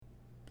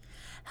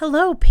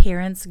Hello,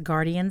 parents,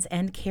 guardians,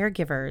 and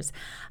caregivers.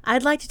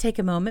 I'd like to take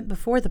a moment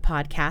before the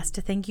podcast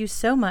to thank you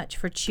so much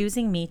for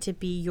choosing me to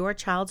be your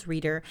child's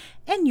reader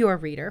and your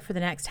reader for the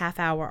next half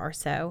hour or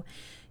so.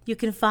 You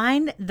can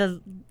find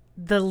the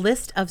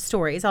list of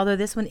stories, although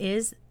this one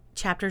is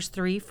chapters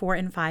 3, 4,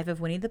 and 5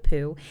 of Winnie the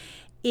Pooh,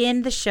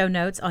 in the show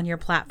notes on your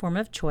platform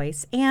of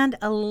choice, and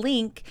a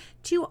link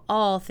to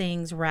all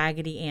things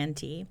Raggedy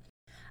Auntie.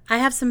 I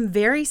have some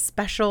very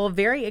special,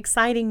 very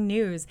exciting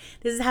news.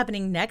 This is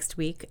happening next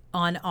week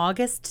on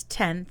August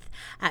 10th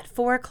at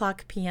 4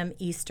 o'clock p.m.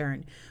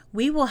 Eastern.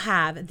 We will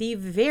have the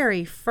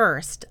very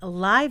first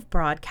live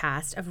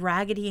broadcast of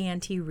Raggedy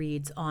Auntie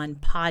Reads on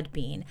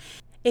Podbean.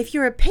 If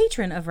you're a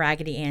patron of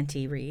Raggedy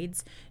Auntie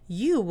Reads,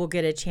 you will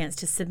get a chance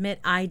to submit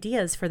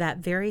ideas for that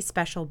very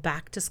special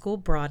back-to-school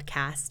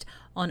broadcast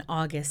on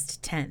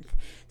August 10th.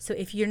 So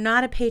if you're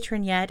not a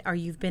patron yet, or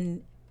you've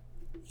been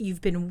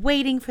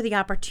waiting for the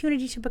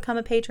opportunity to become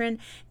a patron,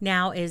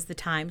 now is the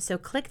time. So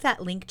click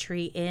that link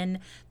tree in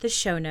the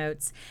show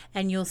notes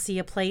and you'll see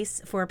a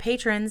place for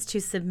patrons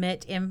to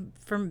submit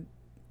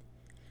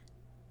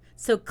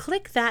So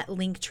click that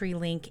link tree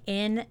link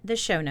in the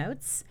show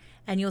notes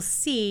and you'll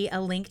see a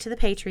link to the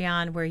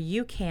Patreon where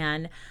you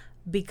can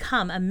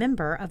become a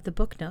member of the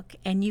Book Nook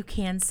and you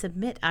can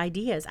submit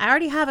ideas. I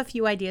already have a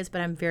few ideas, but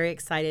I'm very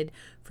excited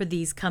for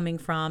these coming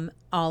from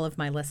all of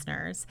my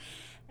listeners.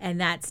 And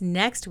that's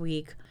next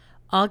week,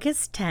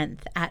 August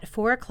 10th at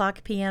 4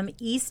 o'clock p.m.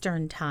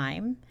 Eastern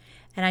Time.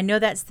 And I know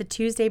that's the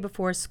Tuesday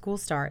before school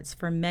starts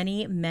for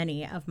many,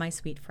 many of my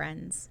sweet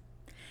friends.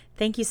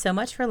 Thank you so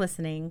much for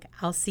listening.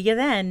 I'll see you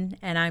then,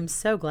 and I'm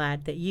so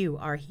glad that you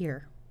are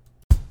here.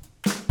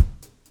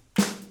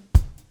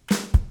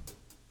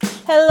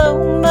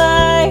 Hello,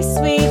 my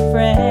sweet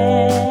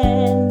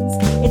friends.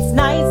 It's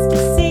nice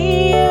to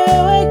see you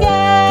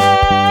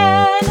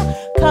again.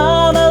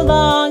 Come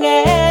along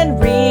and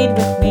read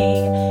with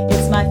me.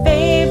 It's my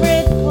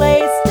favorite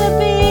place to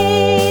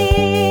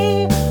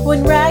be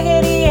when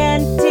Raggedy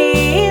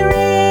Auntie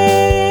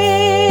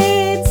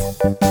reads.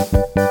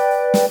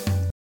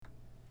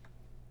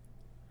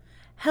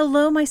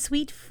 Hello, my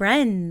sweet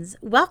friends.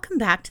 Welcome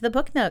back to the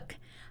Book Nook.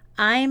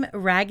 I'm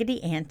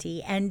Raggedy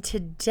Auntie, and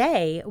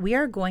today we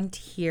are going to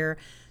hear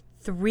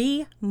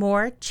 3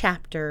 more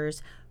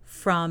chapters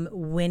from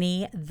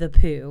Winnie the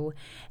Pooh.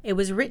 It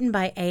was written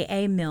by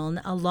A.A.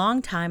 Milne a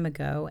long time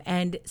ago,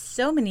 and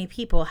so many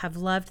people have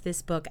loved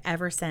this book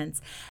ever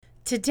since.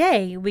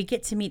 Today, we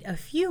get to meet a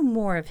few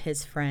more of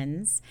his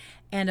friends,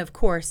 and of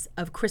course,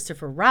 of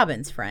Christopher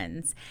Robin's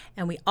friends,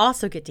 and we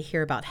also get to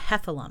hear about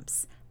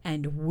heffalumps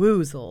and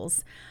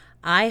woozles.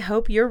 I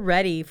hope you're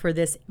ready for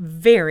this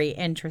very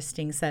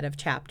interesting set of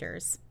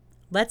chapters.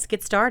 Let's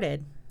get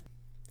started.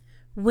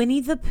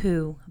 Winnie the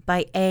Pooh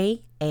by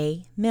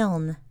A.A.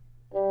 Milne.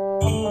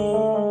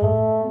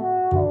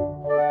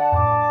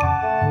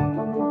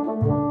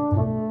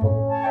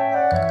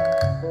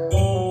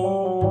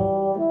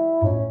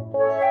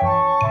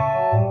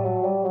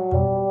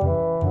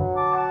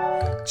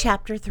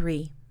 Chapter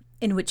 3,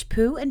 in which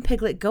Pooh and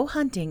Piglet go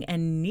hunting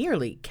and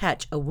nearly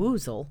catch a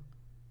woozle.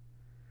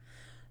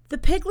 The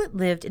piglet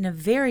lived in a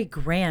very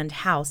grand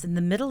house in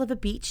the middle of a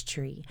beech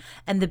tree,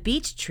 and the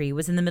beech tree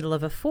was in the middle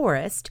of a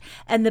forest,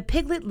 and the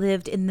piglet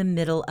lived in the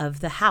middle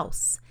of the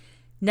house.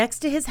 Next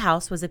to his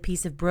house was a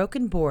piece of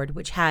broken board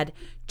which had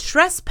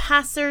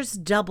 "Trespassers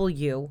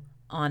W"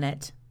 on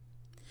it.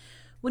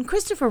 When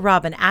Christopher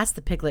Robin asked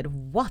the piglet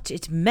what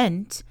it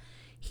meant,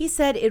 he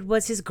said it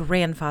was his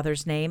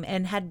grandfather's name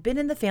and had been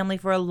in the family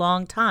for a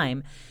long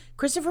time.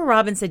 Christopher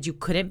Robin said you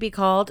couldn't be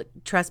called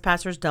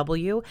Trespassers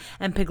W,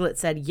 and Piglet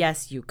said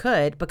yes, you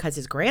could, because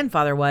his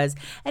grandfather was,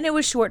 and it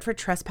was short for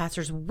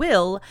Trespassers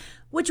Will,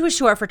 which was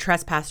short for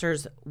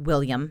Trespassers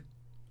William.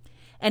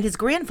 And his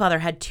grandfather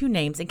had 2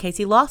 names in case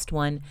he lost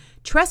one,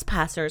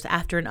 Trespassers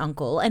after an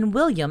uncle, and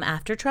William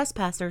after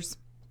Trespassers.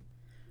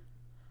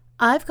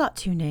 "I've got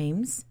 2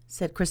 names,"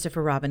 said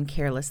Christopher Robin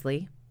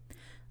carelessly.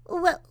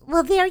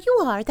 Well, there you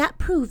are, that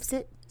proves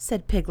it,"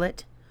 said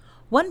Piglet.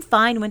 One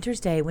fine winter's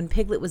day, when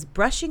Piglet was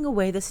brushing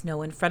away the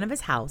snow in front of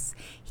his house,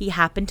 he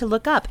happened to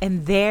look up,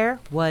 and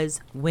there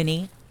was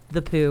Winnie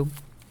the Pooh.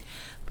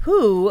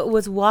 Pooh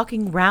was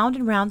walking round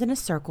and round in a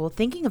circle,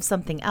 thinking of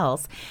something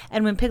else,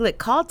 and when Piglet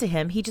called to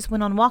him, he just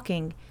went on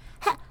walking.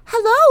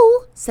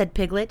 "Hello," said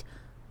Piglet.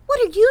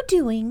 "What are you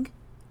doing?"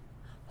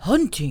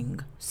 "Hunting,"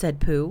 said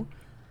Pooh.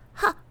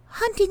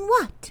 Hunting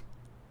what?"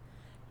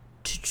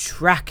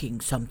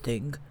 "Tracking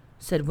something,"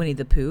 said Winnie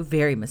the Pooh,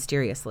 very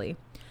mysteriously.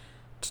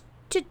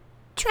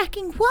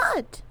 "Tracking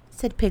what?"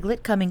 said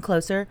Piglet, coming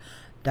closer.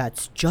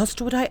 "That's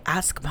just what I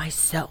ask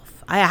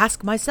myself.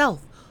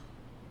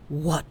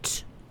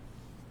 What?"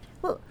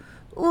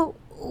 Well,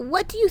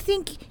 what do you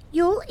think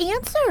you'll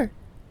answer?"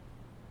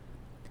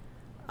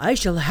 "I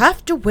shall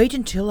have to wait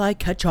until I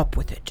catch up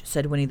with it,"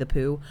 said Winnie the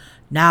Pooh.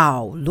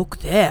 "Now, look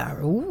there."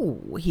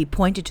 Ooh, he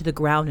pointed to the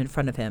ground in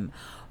front of him.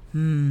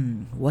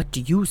 What do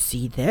you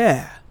see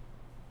there?"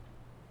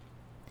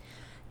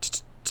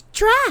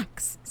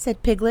 "Tracks,"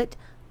 said Piglet.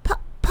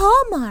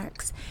 paw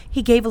marks."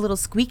 He gave a little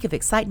squeak of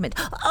excitement.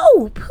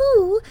 "Oh,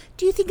 Pooh,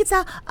 do you think it's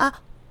a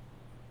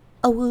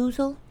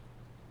woozle?"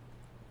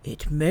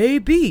 "It may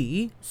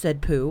be,"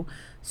 said Pooh.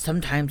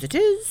 "Sometimes it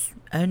is,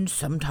 and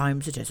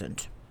sometimes it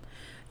isn't.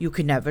 You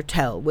can never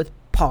tell with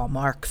paw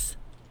marks."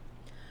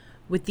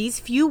 With these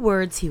few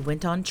words he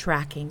went on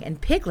tracking, and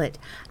Piglet,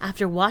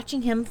 after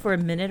watching him for a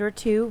minute or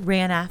two,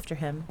 ran after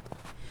him.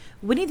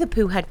 Winnie the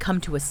Pooh had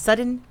come to a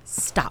sudden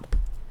stop,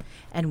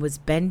 and was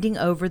bending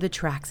over the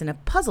tracks in a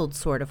puzzled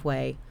sort of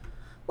way.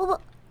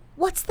 "Well,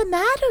 what's the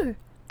matter?"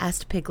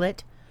 asked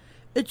Piglet.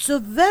 "It's a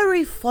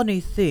very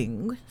funny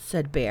thing,"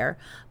 said Bear,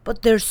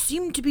 "but there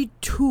seem to be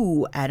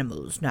 2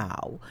 animals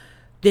now.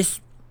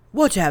 This,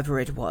 whatever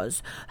it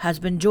was, has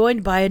been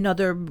joined by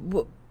another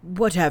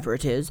whatever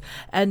it is,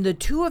 and the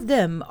 2 of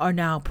them are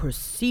now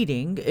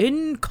proceeding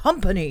in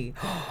company.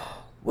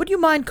 Would you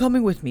mind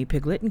coming with me,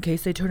 Piglet, in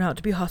case they turn out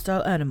to be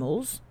hostile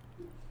animals?"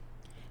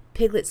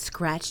 Piglet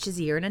scratched his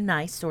ear in a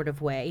nice sort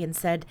of way and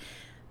said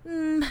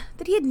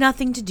that he had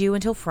nothing to do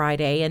until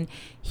Friday, and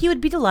he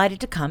would be delighted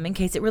to come in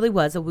case it really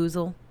was a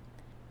woozle.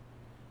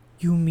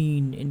 "You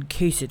mean in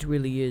case it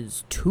really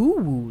is 2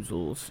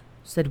 woozles?"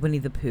 said Winnie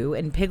the Pooh,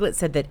 and Piglet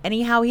said that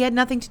anyhow he had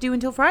nothing to do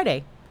until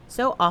Friday.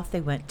 So off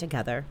they went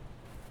together.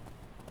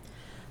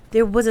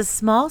 There was a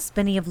small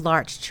spinney of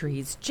larch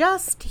trees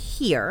just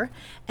here,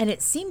 and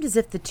it seemed as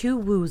if the 2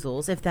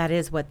 woozles, if that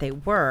is what they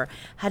were,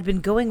 had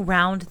been going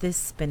round this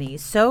spinney.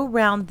 So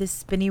round this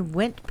spinney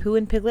went Pooh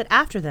and Piglet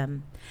after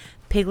them.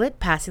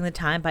 Piglet passing the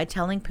time by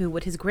telling Pooh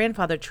what his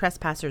grandfather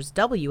Trespassers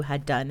W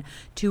had done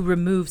to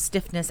remove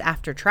stiffness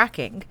after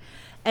tracking,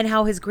 and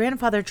how his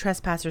grandfather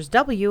Trespassers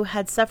W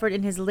had suffered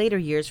in his later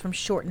years from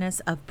shortness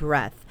of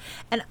breath,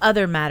 and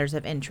other matters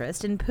of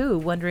interest, and Pooh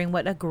wondering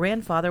what a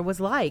grandfather was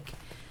like,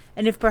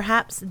 and if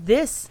perhaps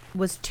this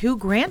was 2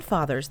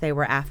 grandfathers they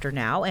were after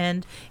now,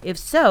 and if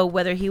so,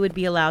 whether he would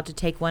be allowed to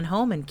take one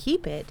home and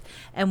keep it,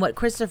 and what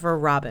Christopher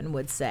Robin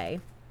would say.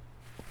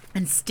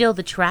 And still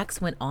the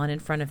tracks went on in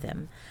front of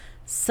them.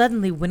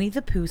 Suddenly Winnie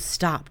the Pooh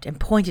stopped and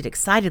pointed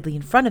excitedly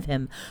in front of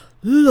him.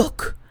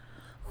 "Look!"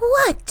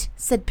 "What?"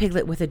 said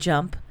Piglet with a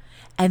jump.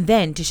 And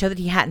then, to show that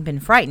he hadn't been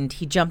frightened,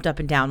 he jumped up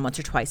and down once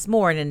or twice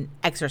more in an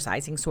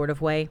exercising sort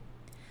of way.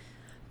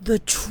 "The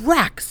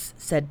tracks,"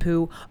 said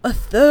Pooh. "A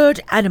 3rd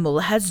animal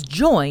has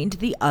joined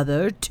the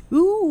other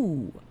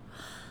 2.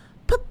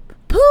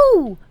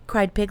 "Pooh!"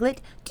 cried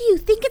Piglet. "Do you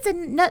think it's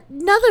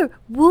another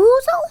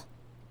woozle?"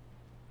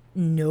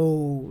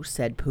 "No,"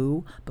 said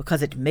Pooh,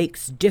 "because it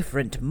makes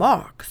different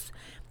marks.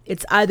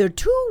 It's either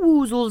 2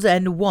 woozles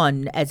and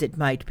 1 as it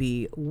might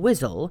be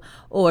whizzle,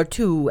 or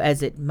 2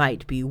 as it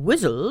might be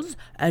whizzles,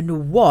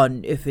 and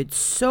 1 if it's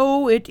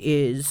so it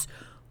is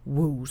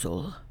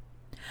woozle.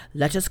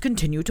 Let us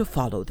continue to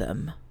follow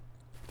them."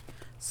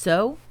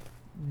 So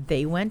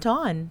they went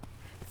on,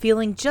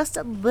 feeling just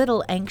a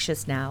little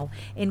anxious now,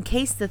 in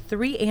case the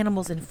 3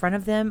 animals in front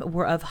of them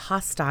were of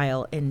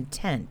hostile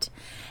intent.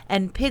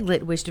 And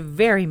Piglet wished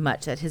very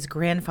much that his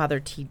grandfather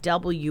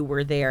T.W.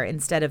 were there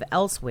instead of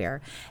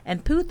elsewhere,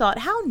 and Pooh thought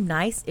how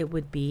nice it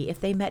would be if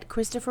they met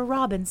Christopher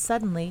Robin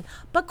suddenly,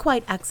 but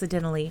quite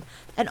accidentally,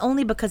 and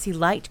only because he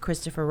liked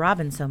Christopher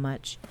Robin so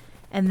much.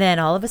 And then,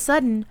 all of a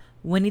sudden,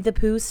 Winnie the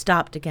Pooh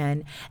stopped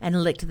again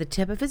and licked the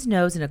tip of his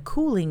nose in a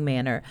cooling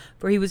manner,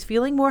 for he was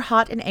feeling more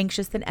hot and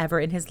anxious than ever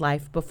in his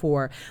life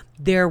before.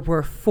 There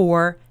were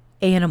 4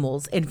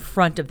 animals in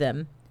front of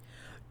them.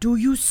 "Do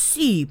you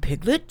see,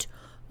 Piglet?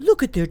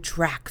 Look at their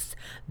tracks.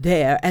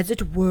 They're as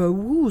it were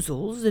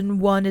woozles,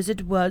 and 1 as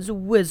it was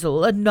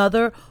whizzle.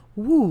 Another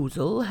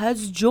woozle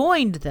has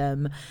joined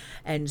them."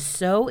 And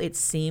so it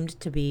seemed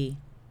to be.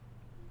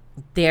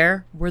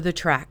 There were the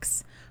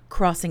tracks,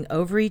 crossing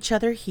over each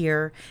other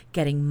here,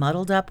 getting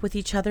muddled up with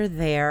each other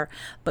there,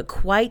 but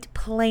quite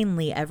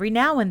plainly every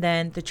now and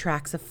then the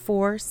tracks of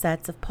 4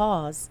 sets of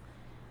paws.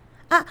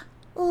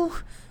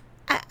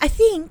 I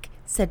think,"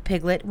 said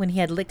Piglet, when he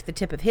had licked the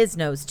tip of his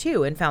nose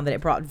too and found that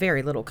it brought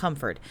very little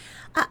comfort,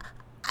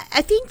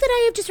 I think that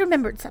I have just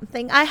remembered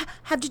something. I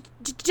have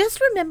just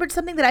remembered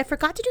something that I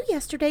forgot to do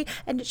yesterday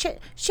and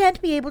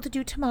shan't be able to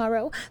do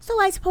tomorrow,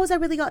 so I suppose I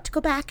really ought to go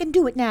back and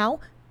do it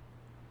now."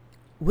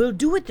 "We'll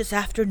do it this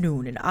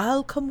afternoon, and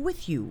I'll come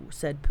with you,"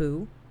 said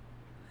Pooh.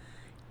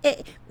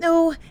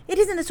 No, it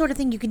isn't the sort of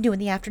thing you can do in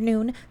the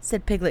afternoon,"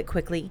 said Piglet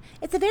quickly.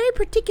 "It's a very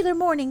particular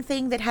morning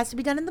thing that has to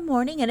be done in the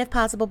morning, and if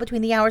possible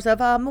between the hours of,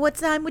 what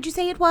time would you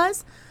say it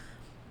was?"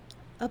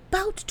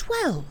 "About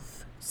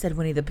 12, said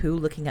Winnie the Pooh,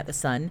 looking at the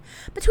sun.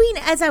 "Between,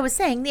 as I was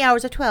saying, the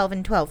hours of 12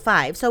 and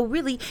 12:05, so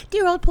really,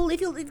 dear old Pooh,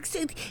 if you'll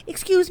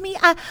excuse me,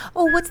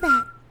 what's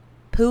that?"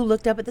 Pooh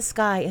looked up at the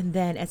sky, and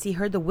then, as he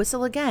heard the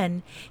whistle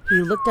again, he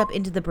looked up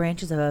into the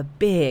branches of a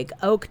big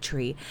oak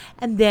tree,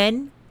 and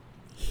then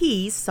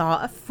he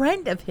saw a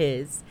friend of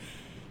his.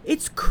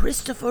 "It's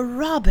Christopher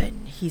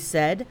Robin," he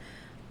said.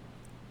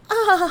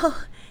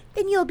 "Oh,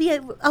 then you'll be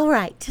all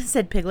right,"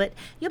 said Piglet.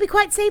 "You'll be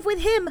quite safe with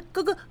him.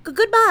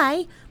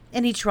 Goodbye."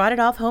 And he trotted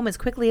off home as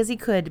quickly as he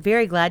could,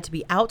 very glad to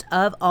be out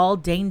of all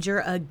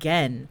danger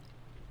again.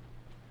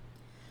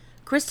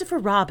 Christopher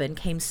Robin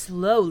came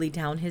slowly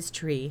down his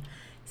tree.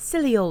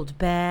 "Silly old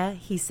bear,"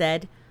 he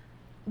said.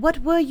 "What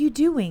were you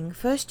doing?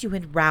 First you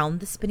went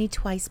round the spinney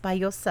twice by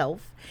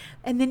yourself,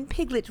 and then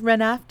Piglet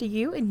ran after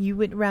you, and you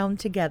went round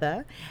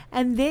together,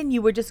 and then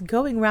you were just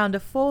going round a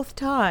fourth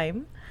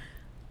time."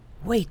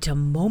 "Wait a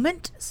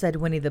moment," said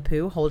Winnie the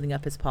Pooh, holding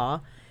up his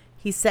paw.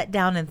 He sat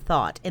down and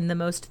thought in the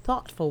most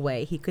thoughtful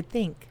way he could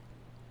think.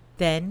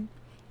 Then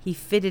he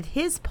fitted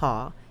his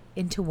paw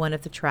into one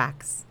of the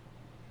tracks,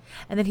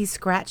 and then he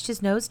scratched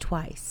his nose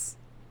twice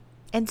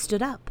and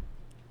stood up.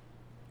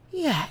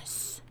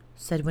 "Yes,"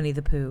 said Winnie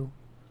the Pooh.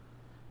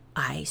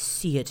 "I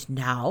see it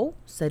now,"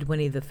 said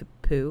Winnie the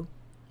Pooh.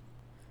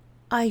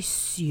 "I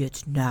see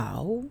it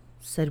now,"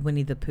 said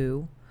Winnie the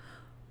Pooh.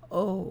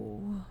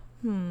 "Oh,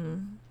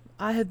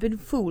 I have been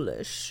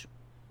foolish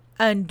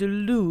and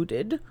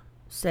deluded,"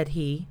 said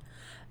he,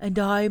 "and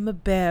I'm a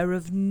bear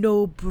of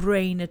no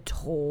brain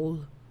at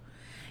all."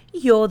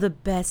 "You're the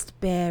best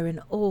bear in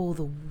all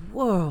the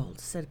world,"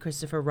 said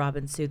Christopher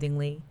Robin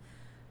soothingly.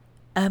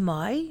 "Am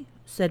I?"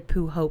 said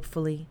Pooh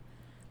hopefully.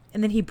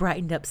 And then he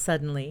brightened up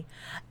suddenly.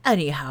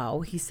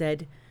 "Anyhow," he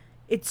said,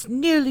 "it's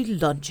nearly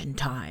luncheon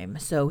time,"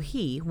 so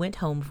he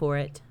went home for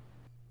it.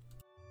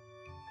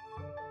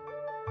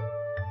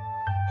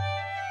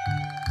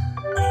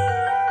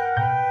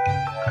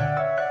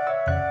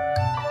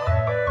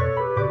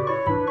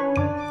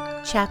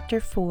 Chapter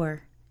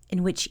 4,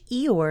 in which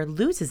Eeyore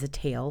loses a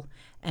tail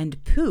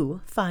and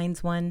Pooh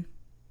finds one.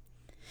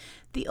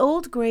 The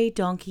old gray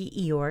donkey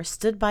Eeyore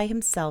stood by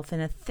himself in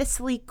a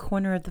thistly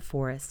corner of the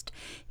forest,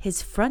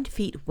 his front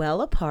feet well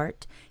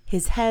apart,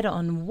 his head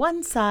on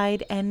one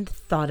side, and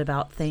thought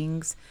about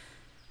things.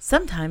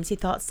 Sometimes he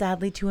thought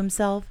sadly to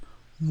himself,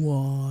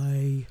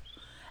 "Why?"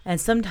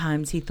 And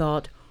sometimes he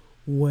thought,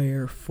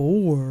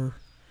 "Wherefore?"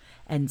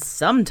 And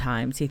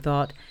sometimes he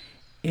thought,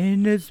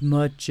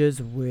 "Inasmuch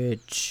as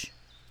which?"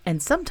 And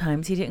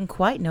sometimes he didn't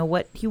quite know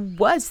what he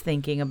was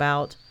thinking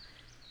about.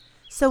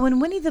 So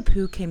when Winnie the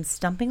Pooh came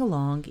stumping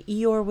along,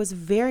 Eeyore was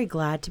very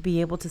glad to be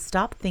able to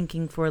stop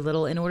thinking for a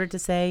little in order to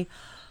say,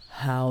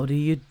 "How do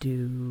you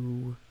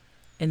do?"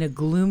 in a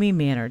gloomy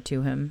manner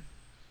to him.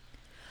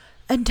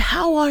 "And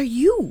how are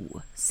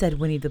you?" said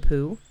Winnie the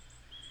Pooh.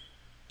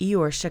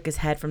 Eeyore shook his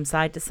head from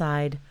side to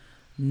side.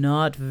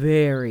 "Not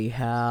very,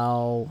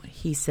 how,"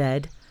 he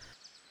said.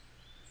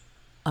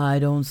 "I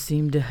don't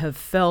seem to have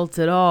felt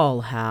at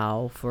all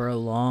how for a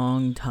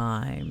long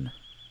time."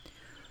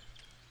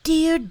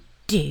 "Dear,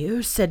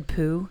 dear," said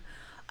Pooh.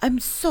 "I'm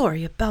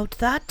sorry about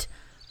that.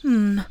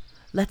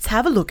 Let's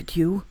have a look at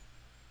you."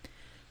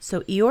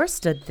 So Eeyore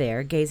stood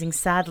there, gazing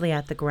sadly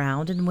at the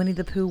ground, and Winnie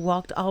the Pooh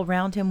walked all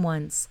round him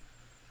once.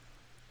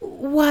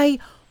 "Why,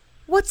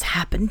 what's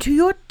happened to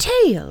your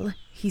tail?"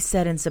 he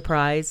said in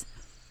surprise.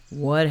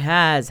 "What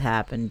has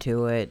happened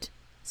to it?"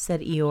 said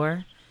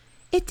Eeyore.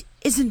 "It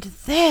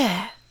isn't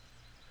there."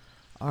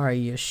 "Are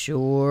you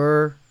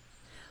sure?"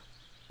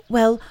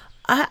 "Well,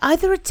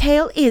 either a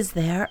tail is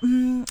there,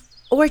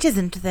 or it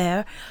isn't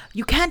there.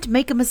 You can't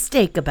make a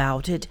mistake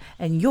about it,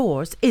 and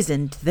yours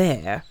isn't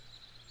there."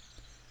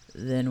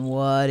 "Then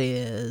what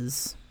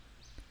is?"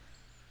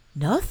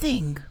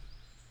 "Nothing."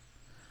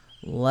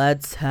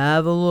 "Let's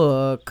have a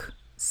look,"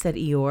 said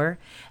Eeyore,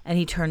 and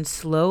he turned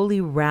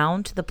slowly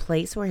round to the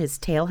place where his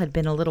tail had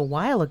been a little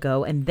while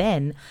ago, and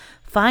then,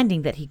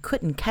 finding that he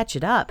couldn't catch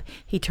it up,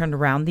 he turned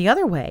around the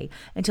other way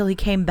until he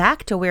came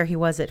back to where he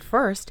was at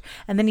first,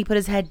 and then he put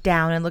his head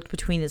down and looked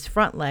between his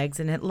front legs,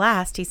 and at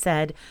last he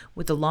said,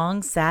 with a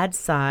long, sad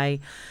sigh,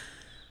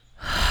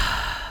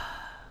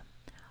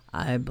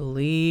 "I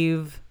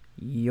believe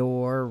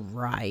you're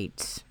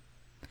right."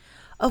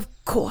 "Of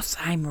course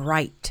I'm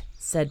right,"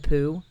 said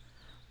Pooh.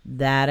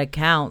 "That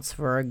accounts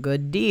for a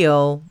good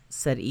deal,"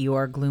 said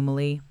Eeyore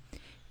gloomily.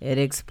 "It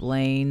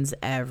explains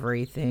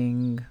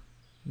everything.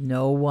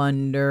 No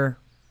wonder."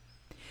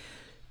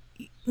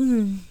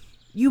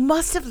 "You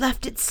must have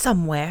left it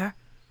somewhere,"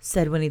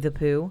 said Winnie the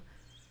Pooh.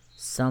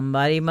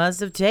 "Somebody must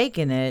have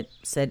taken it,"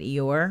 said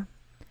Eeyore.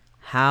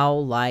 "How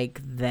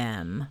like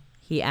them,"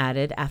 he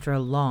added after a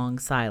long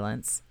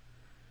silence.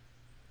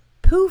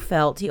 Pooh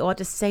felt he ought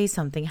to say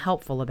something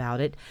helpful about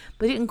it,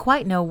 but didn't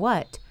quite know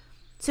what,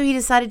 so he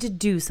decided to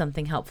do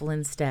something helpful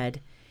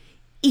instead.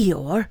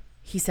 "Eeyore,"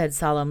 he said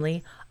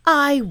solemnly,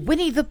 "I,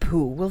 Winnie the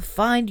Pooh, will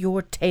find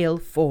your tail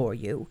for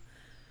you."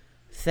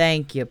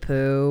 "Thank you,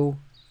 Pooh,"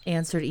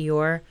 answered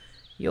Eeyore.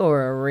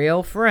 "You're a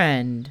real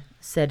friend,"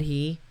 said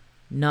he.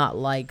 "Not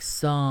like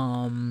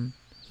some,"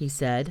 he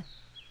said.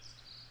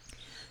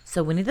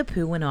 So Winnie the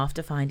Pooh went off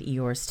to find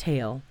Eeyore's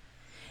tail.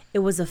 It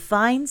was a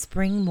fine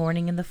spring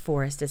morning in the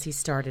forest as he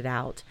started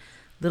out.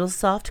 Little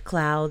soft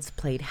clouds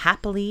played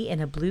happily in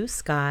a blue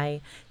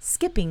sky,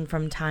 skipping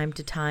from time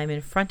to time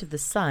in front of the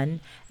sun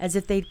as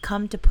if they'd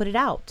come to put it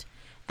out,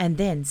 and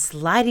then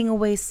sliding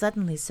away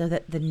suddenly so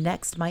that the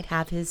next might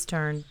have his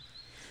turn.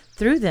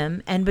 Through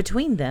them and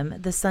between them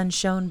the sun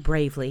shone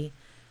bravely,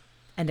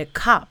 and a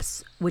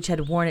copse which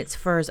had worn its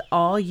furs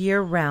all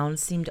year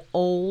round seemed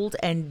old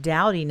and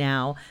dowdy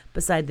now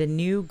beside the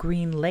new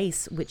green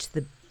lace which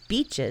the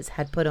beeches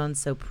had put on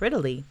so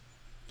prettily.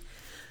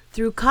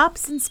 Through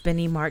copse and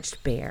spinney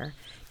marched Bear,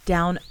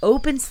 down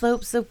open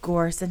slopes of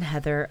gorse and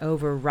heather,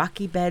 over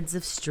rocky beds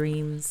of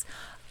streams,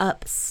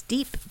 up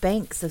steep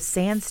banks of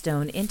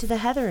sandstone into the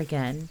heather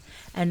again,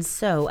 and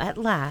so at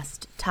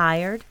last,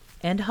 tired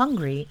and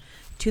hungry,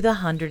 to the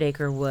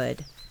 100-acre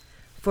wood.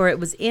 For it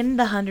was in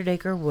the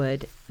 100-acre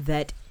wood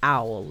that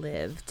Owl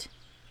lived.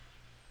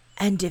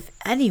 "And if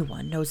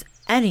anyone knows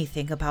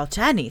anything about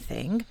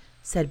anything,"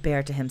 said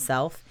Bear to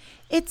himself,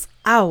 "it's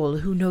Owl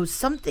who knows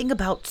something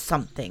about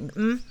something.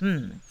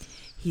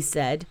 He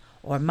said,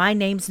 or my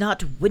name's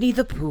not Winnie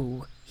the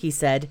Pooh, he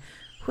said,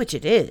 which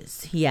it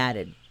is, he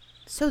added.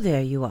 So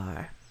there you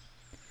are."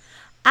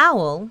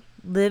 Owl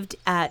lived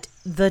at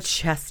the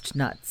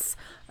Chestnuts,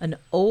 an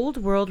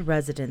old-world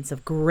residence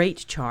of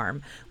great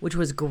charm, which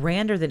was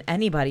grander than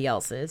anybody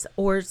else's,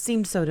 or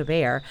seemed so to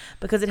Bear,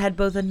 because it had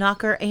both a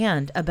knocker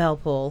and a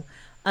bell-pull.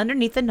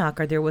 Underneath the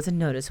knocker there was a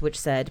notice which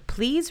said,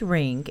 "Please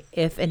ring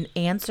if an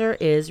answer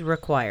is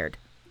required."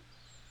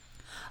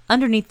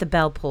 Underneath the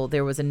bell-pull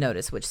there was a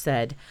notice which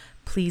said,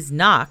 "Please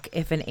knock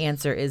if an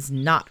answer is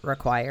not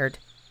required."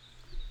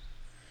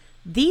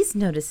 These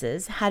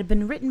notices had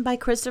been written by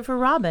Christopher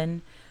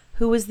Robin,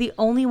 who was the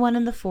only one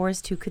in the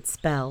forest who could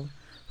spell.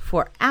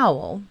 For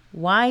Owl,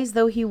 wise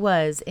though he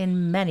was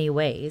in many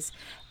ways,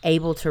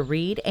 able to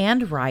read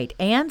and write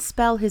and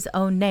spell his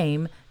own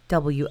name,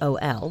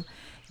 W-O-L,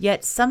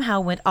 yet somehow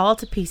went all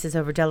to pieces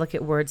over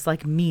delicate words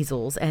like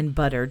measles and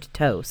buttered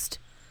toast.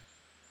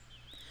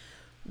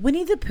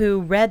 Winnie the Pooh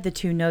read the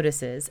two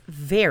notices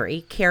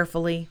very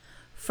carefully,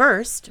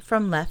 first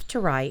from left to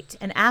right,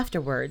 and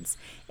afterwards,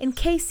 in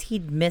case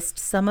he'd missed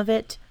some of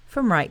it,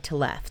 from right to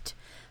left.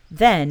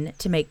 Then,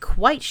 to make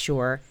quite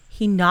sure,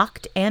 he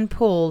knocked and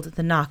pulled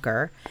the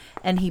knocker,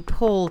 and he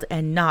pulled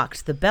and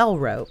knocked the bell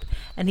rope,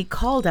 and he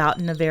called out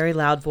in a very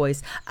loud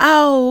voice,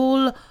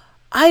 "Owl,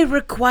 I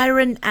require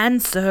an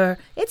answer.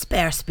 It's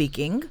Bear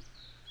speaking."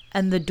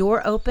 And the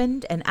door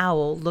opened, and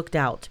Owl looked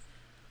out.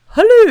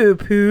 "Hello,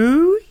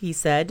 Pooh," he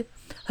said.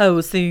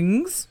 "How's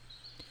things?"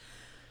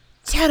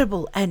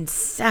 "Terrible and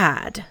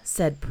sad,"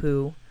 said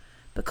Pooh,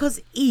 "because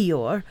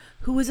Eeyore,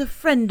 who is a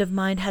friend of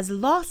mine, has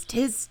lost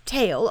his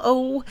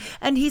tail,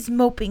 and he's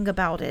moping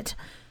about it.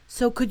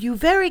 So could you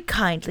very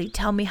kindly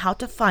tell me how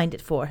to find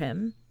it for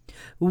him?"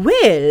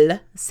 "Well,"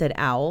 said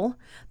Owl,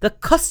 "the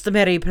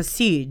customary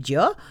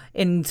procedure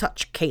in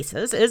such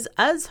cases is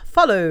as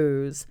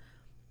follows."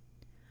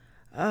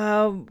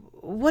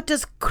 What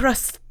does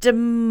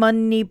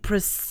crustamony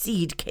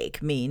proceed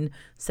cake mean?"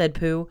 said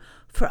Pooh,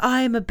 "for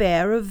I am a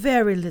bear of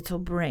very little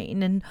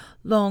brain, and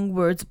long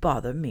words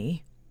bother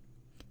me."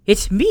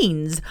 "It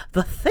means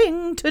the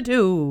thing to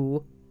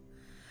do."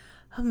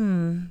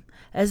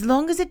 As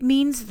long as it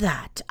means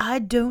that, I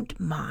don't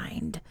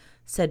mind,"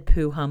 said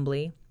Pooh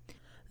humbly.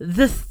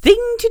 "The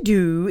thing to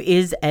do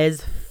is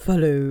as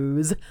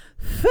follows.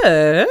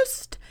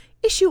 First,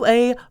 issue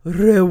a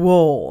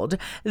reward.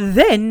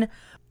 Then—"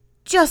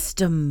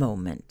 "Just a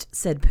moment,"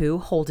 said Pooh,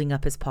 holding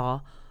up his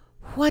paw.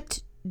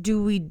 "What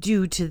do we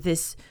do to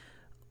this?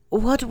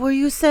 What were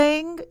you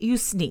saying? You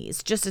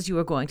sneezed, just as you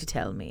were going to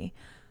tell me."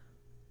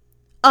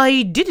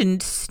 "I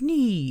didn't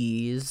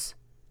sneeze."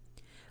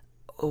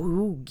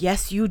 "Oh,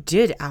 yes, you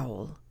did,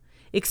 Owl."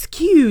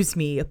 "Excuse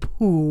me,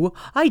 Pooh,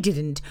 I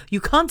didn't.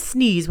 You can't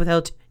sneeze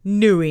without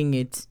knowing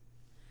it."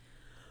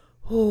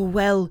 "Oh,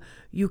 well,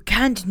 you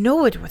can't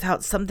know it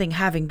without something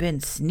having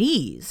been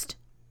sneezed."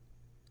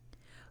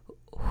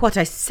 "What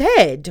I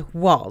said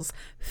was,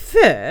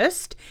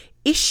 first,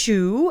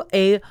 issue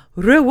a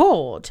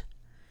reward."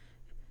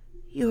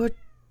 "You're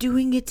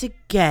doing it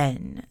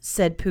again,"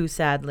 said Pooh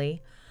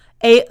sadly.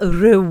 "A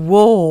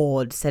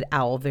reward," said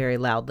Owl very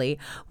loudly.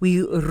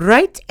 "We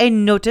write a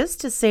notice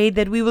to say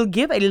that we will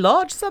give a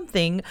large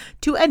something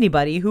to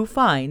anybody who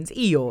finds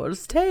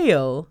Eeyore's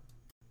tail."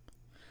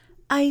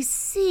 I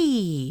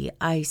see,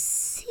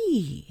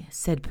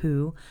 said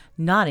Pooh,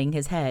 nodding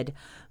his head.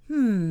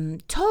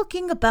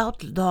 Talking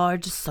about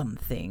large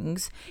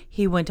somethings,"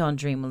 he went on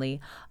dreamily,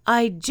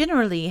 "I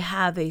generally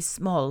have a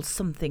small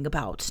something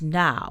about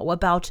now,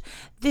 about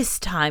this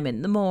time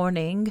in the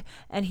morning,"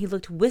 and he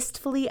looked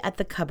wistfully at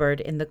the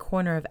cupboard in the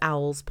corner of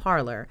Owl's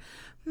parlor.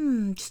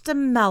 Just a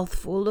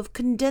mouthful of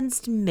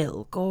condensed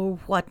milk or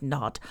what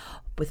not,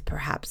 with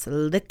perhaps a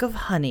lick of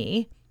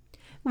honey."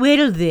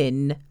 "Well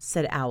then,"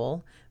 said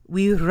Owl,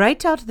 "we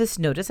write out this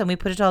notice and we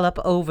put it all up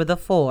over the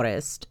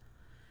forest."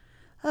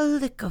 "A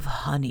lick of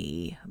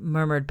honey,"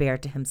 murmured Bear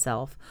to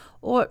himself,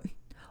 or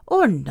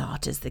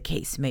not, as the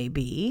case may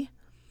be."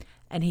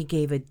 And he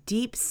gave a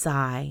deep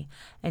sigh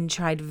and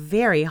tried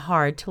very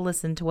hard to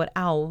listen to what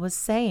Owl was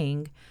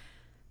saying.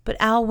 But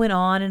Owl went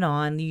on and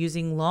on,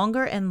 using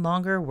longer and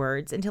longer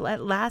words, until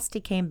at last he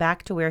came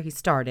back to where he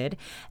started,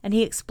 and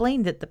he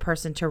explained that the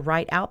person to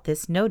write out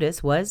this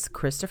notice was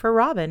Christopher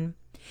Robin.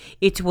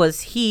 "It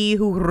was he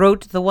who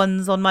wrote the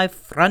ones on my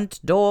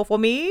front door for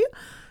me.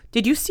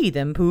 Did you see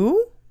them,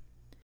 Pooh?"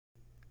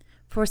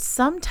 For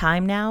some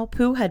time now,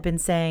 Pooh had been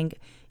saying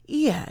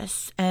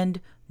 "yes"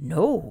 and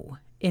 "no"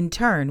 in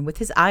turn, with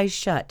his eyes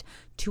shut,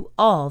 to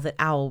all that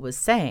Owl was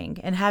saying,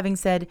 and having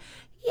said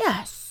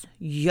Yes,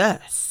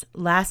 yes.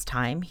 Last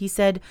time he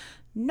said,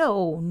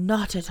 no,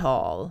 not at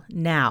all,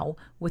 now,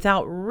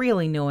 without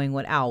really knowing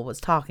what Owl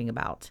was talking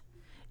about.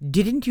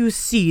 Didn't you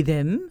see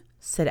them?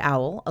 Said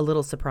Owl, a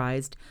little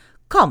surprised.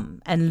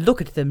 Come and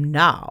look at them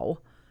now.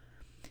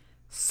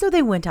 So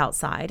they went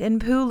outside, and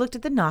Pooh looked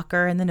at the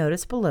knocker and the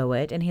notice below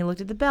it, and he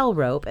looked at the bell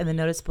rope and the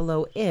notice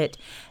below it,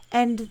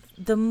 and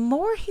the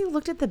more he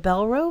looked at the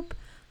bell rope,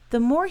 the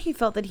more he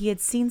felt that he had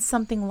seen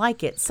something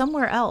like it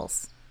somewhere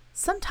else,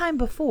 some time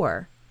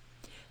before.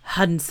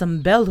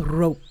 Handsome bell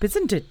rope,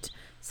 isn't it?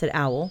 Said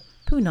Owl.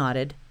 Pooh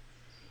nodded.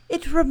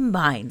 It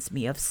reminds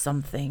me of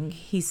something,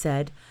 he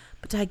said,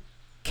 but I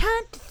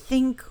can't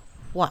think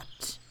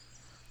what.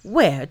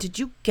 Where did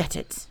you get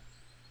it?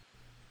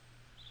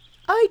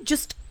 I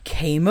just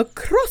came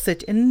across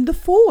it in the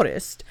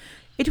forest.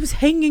 It was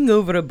hanging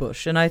over a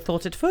bush, and I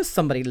thought at first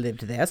somebody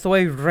lived there, so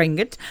I rang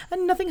it,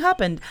 and nothing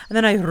happened. And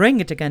then I rang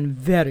it again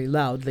very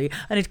loudly,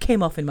 and it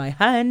came off in my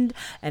hand,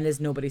 and as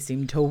nobody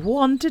seemed to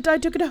want it, I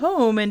took it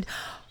home, and...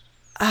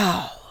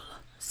 Owl,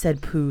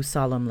 said Pooh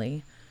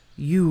solemnly,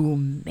 you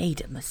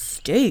made a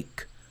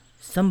mistake.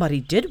 Somebody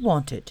did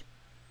want it.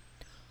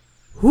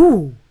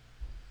 Who?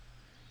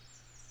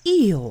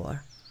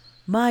 Eeyore,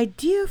 my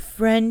dear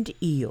friend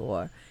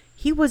Eeyore.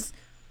 He was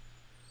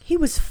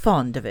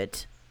fond of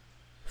it.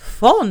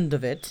 Fond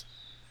of it?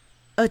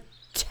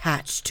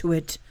 Attached to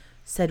it,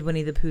 said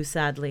Winnie the Pooh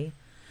sadly.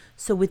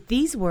 So with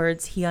these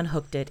words he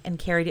unhooked it and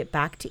carried it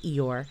back to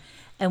Eeyore,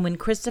 and when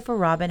Christopher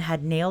Robin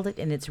had nailed it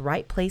in its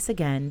right place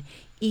again,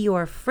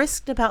 Eeyore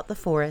frisked about the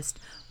forest,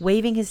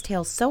 waving his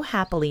tail so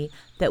happily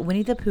that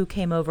Winnie the Pooh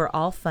came over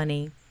all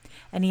funny,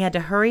 and he had to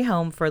hurry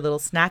home for a little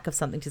snack of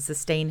something to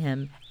sustain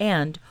him,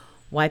 and,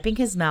 wiping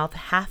his mouth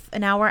half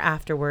an hour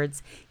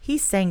afterwards, he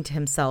sang to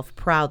himself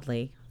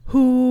proudly,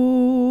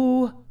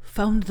 Who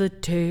found the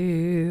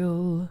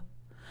tail?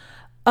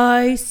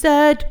 I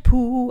said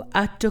Pooh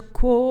at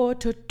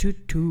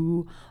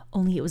 1:45.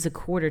 only it was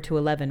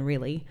 11:15,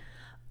 really.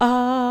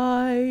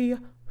 I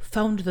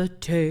found the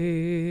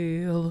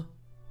tail.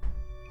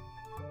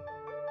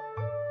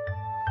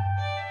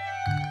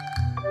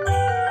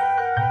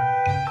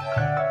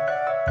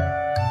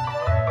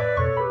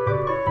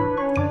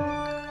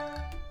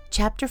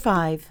 Chapter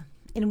 5,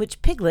 in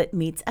which Piglet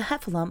meets a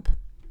heffalump.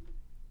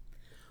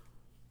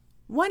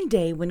 One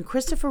day when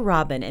Christopher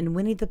Robin and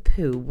Winnie the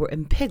Pooh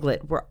and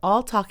Piglet were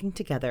all talking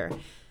together,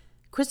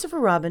 Christopher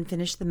Robin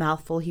finished the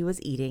mouthful he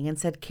was eating and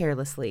said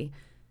carelessly,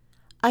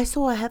 I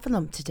saw a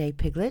heffalump today,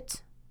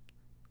 Piglet.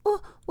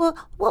 Well,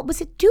 what was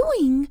it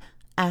doing?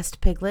 Asked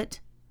Piglet.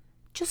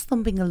 Just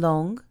lumping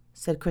along,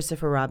 said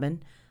Christopher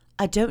Robin.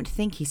 I don't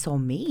think he saw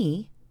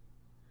me.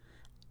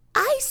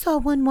 I saw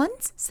one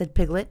once, said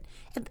Piglet.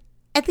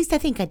 At least I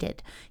think I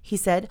did, he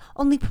said,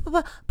 only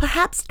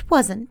perhaps it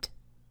wasn't.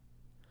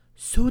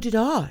 So did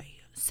I,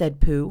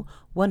 said Pooh,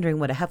 wondering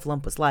what a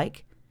heffalump was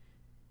like.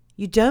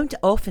 You don't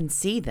often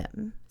see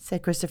them,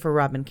 said Christopher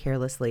Robin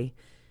carelessly.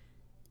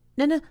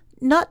 No,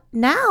 not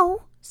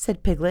now,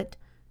 said Piglet.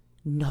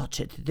 Not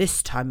at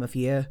this time of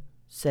year,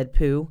 said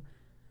Pooh.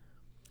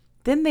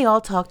 Then they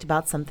all talked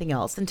about something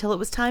else until it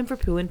was time for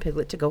Pooh and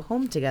Piglet to go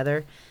home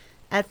together.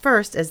 At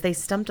first, as they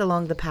stumped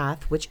along the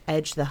path which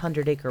edged the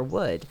 100-acre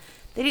wood,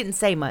 they didn't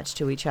say much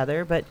to each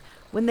other, but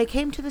when they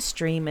came to the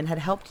stream and had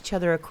helped each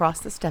other across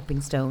the stepping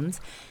stones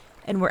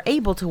and were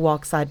able to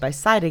walk side by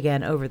side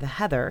again over the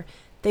heather,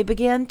 they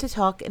began to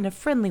talk in a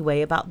friendly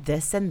way about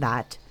this and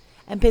that.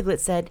 And Piglet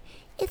said,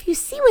 If you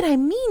see what I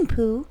mean,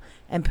 Pooh.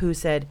 And Pooh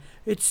said,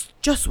 It's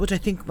just what I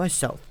think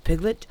myself,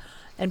 Piglet.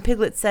 And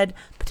Piglet said,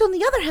 But on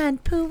the other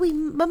hand, Pooh, we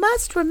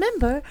must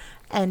remember.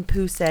 And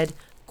Pooh said,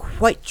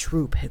 Quite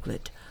true,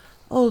 Piglet,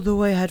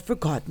 although I had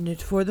forgotten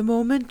it for the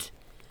moment.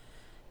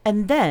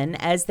 And then,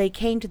 as they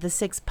came to the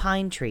 6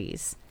 pine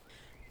trees,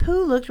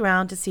 Pooh looked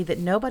round to see that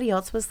nobody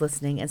else was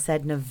listening and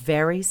said in a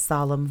very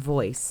solemn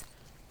voice,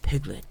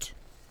 Piglet,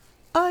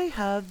 I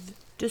have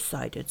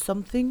decided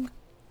something.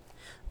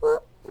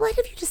 Well, what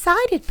have you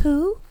decided,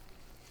 Pooh?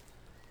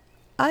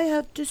 I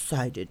have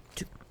decided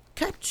to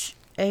catch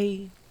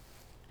a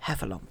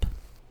heffalump.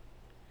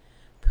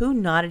 Pooh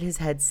nodded his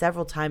head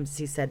several times as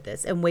he said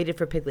this and waited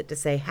for Piglet to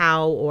say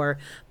how or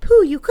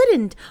Pooh, you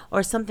couldn't,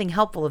 or something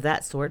helpful of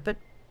that sort, but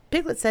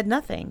Piglet said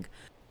nothing.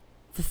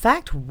 The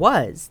fact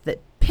was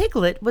that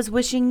Piglet was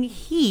wishing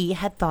he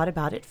had thought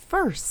about it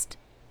first.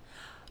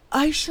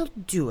 I shall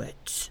do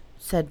it,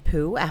 said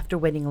Pooh after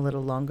waiting a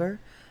little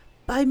longer,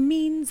 by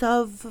means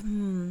of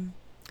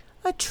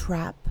a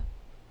trap.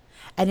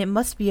 And it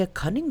must be a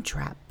cunning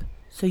trap,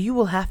 so you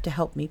will have to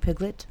help me,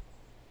 Piglet.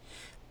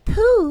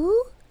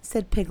 Pooh,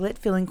 said Piglet,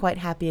 feeling quite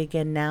happy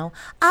again now,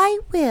 I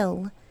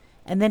will.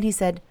 And then he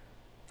said,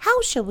 How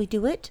shall we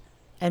do it?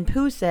 And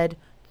Pooh said,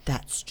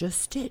 That's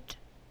just it.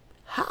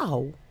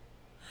 How?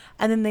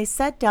 And then they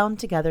sat down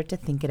together to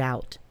think it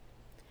out.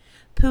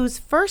 Pooh's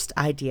first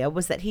idea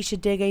was that he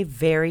should dig a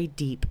very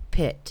deep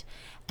pit,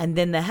 and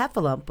then the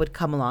heffalump would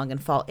come along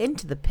and fall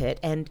into the pit,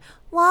 and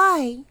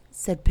Why?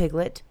 said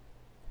Piglet.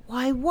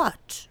 Why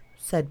what?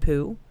 said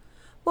Pooh.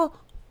 Well,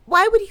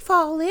 why would he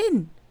fall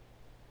in?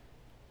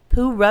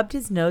 Pooh rubbed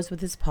his nose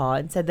with his paw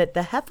and said that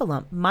the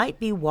heffalump might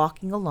be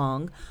walking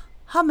along,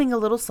 humming a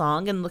little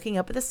song and looking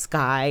up at the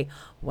sky,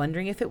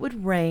 wondering if it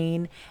would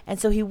rain,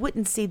 and so he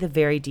wouldn't see the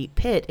very deep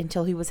pit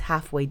until he was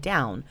halfway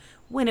down,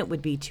 when it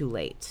would be too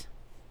late.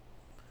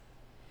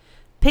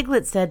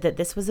 Piglet said that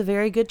this was a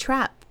very good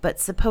trap, but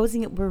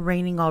supposing it were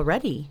raining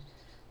already?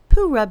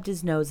 Pooh rubbed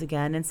his nose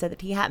again and said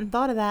that he hadn't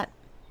thought of that.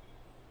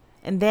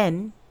 And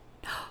then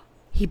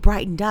he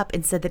brightened up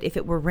and said that if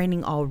it were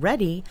raining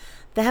already,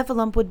 the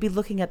heffalump would be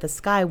looking at the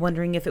sky,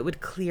 wondering if it would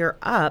clear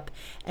up,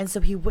 and so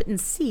he wouldn't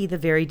see the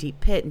very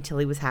deep pit until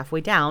he was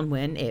halfway down,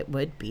 when it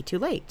would be too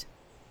late.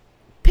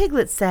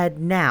 Piglet said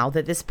now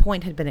that this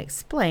point had been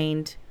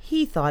explained,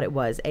 he thought it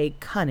was a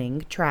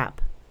cunning trap.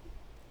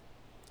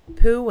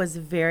 Pooh was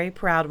very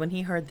proud when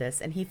he heard this,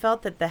 and he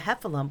felt that the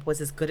heffalump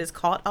was as good as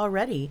caught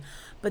already,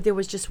 but there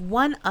was just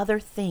one other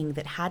thing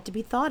that had to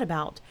be thought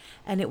about,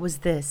 and it was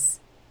this.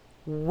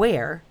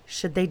 Where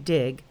should they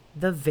dig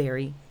the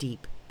very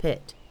deep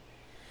pit?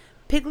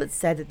 Piglet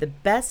said that the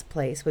best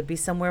place would be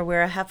somewhere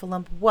where a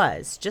heffalump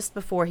was, just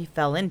before he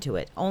fell into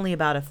it, only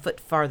about a foot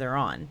farther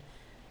on.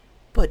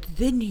 "But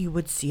then he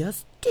would see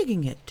us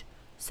digging it,"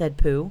 said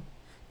Pooh.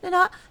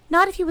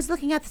 Not if he was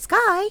looking at the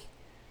sky."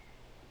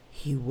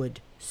 "He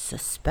would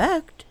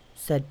suspect,"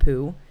 said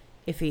Pooh,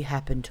 "if he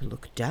happened to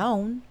look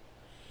down."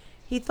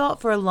 He thought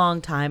for a long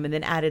time and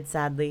then added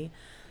sadly,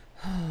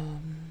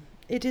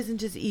 "It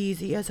isn't as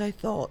easy as I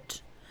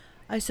thought.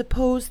 I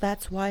suppose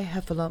that's why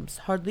heffalumps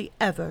hardly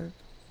ever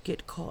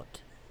get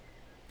caught."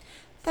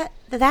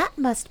 That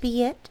must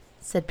be it,"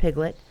 said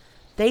Piglet.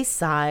 They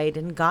sighed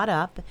and got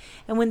up,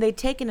 and when they'd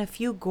taken a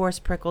few gorse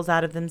prickles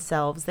out of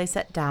themselves, they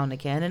sat down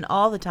again, and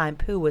all the time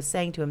Pooh was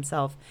saying to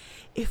himself,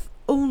 "If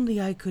only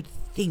I could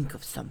think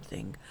of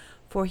something,"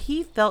 for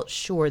he felt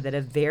sure that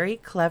a very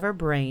clever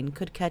brain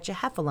could catch a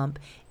heffalump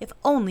if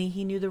only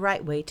he knew the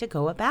right way to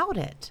go about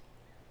it.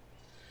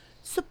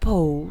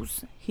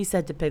 "Suppose," he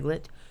said to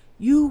Piglet,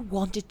 "you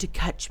wanted to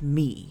catch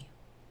me.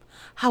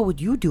 How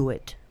would you do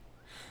it?"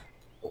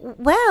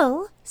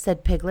 "Well,"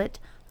 said Piglet,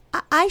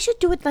 I should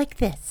do it like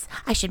this.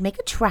 I should make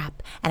a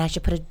trap, and I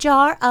should put a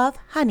jar of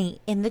honey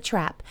in the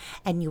trap,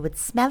 and you would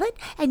smell it,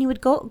 and you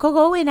would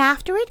go in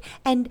after it,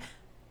 and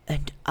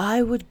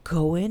I would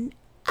go in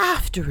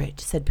after it,"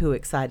 said Pooh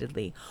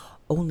excitedly,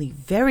 "only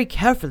very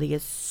carefully,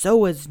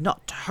 so as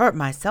not to hurt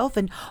myself,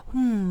 and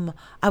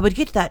I would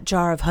get that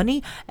jar of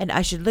honey, and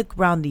I should lick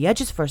round the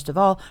edges first of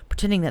all,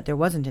 pretending that there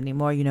wasn't any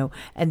more,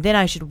 and then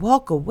I should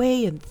walk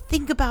away and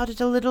think about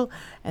it a little,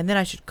 and then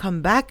I should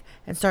come back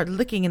and start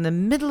licking in the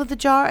middle of the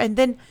jar, and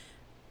then—"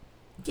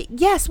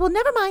 "Yes, well,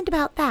 never mind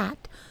about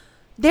that.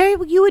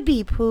 There you would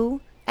be,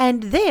 Pooh,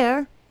 and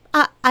there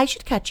I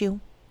should catch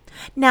you.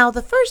 Now,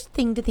 the first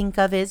thing to think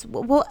of is,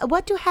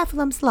 what do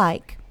heffalumps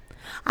like?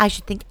 I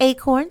should think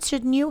acorns,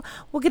 shouldn't you?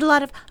 We'll get a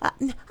lot of...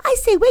 I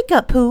say, wake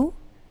up, Pooh."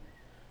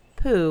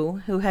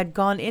 Pooh, who had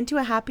gone into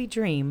a happy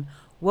dream,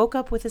 woke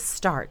up with a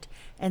start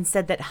and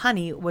said that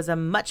honey was a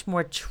much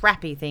more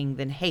trappy thing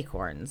than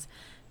acorns.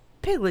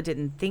 Piglet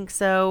didn't think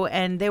so,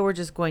 and they were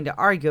just going to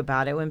argue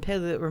about it when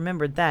Piglet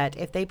remembered that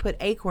if they put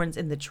acorns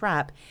in the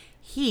trap,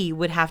 he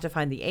would have to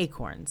find the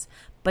acorns.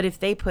 But if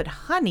they put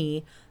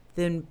honey,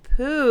 then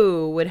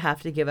Pooh would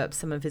have to give up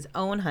some of his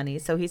own honey,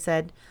 so he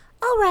said,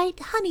 "All right,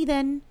 honey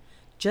then."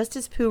 Just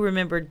as Pooh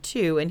remembered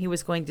too, and he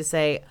was going to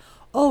say,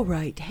 "All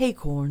right,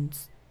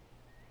 acorns."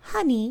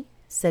 "Honey,"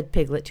 said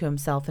Piglet to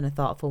himself in a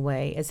thoughtful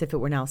way, as if it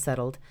were now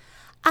settled,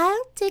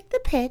 "I'll dig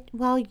the pit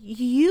while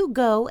you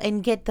go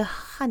and get the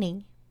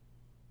honey."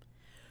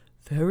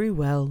 "Very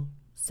well,"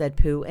 said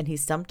Pooh, and he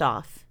stumped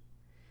off.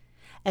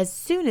 As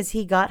soon as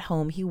he got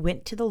home, he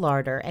went to the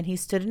larder, and he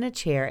stood in a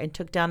chair and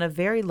took down a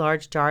very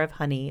large jar of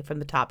honey from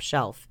the top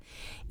shelf.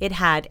 It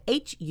had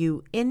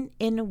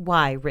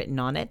Hunny written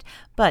on it,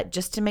 but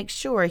just to make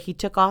sure, he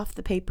took off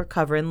the paper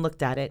cover and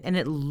looked at it, and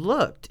it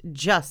looked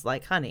just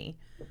like honey.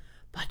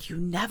 "But you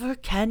never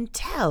can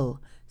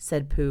tell,"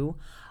 said Pooh.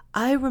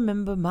 "I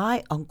remember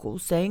my uncle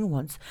saying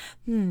once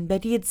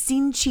that he had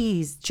seen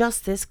cheese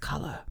just this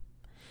color."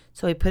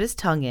 So he put his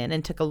tongue in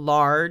and took a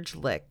large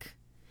lick.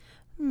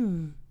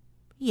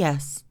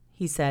 "Yes,"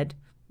 he said,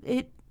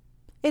 It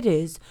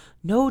is,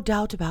 no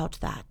doubt about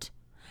that.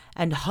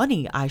 And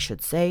honey, I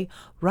should say,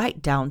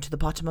 right down to the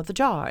bottom of the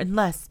jar,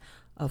 unless,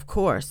 of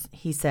course,"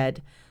 he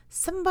said,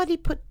 "somebody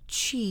put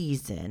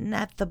cheese in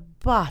at the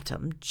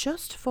bottom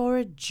just for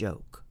a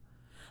joke.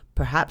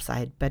 Perhaps I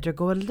had better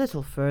go a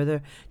little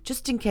further,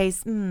 just in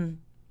case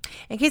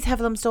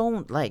heffalumps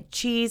don't like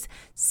cheese,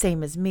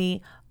 same as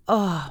me.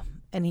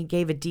 And he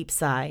gave a deep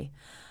sigh.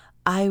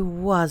 "I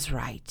was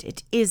right.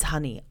 It is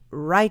honey,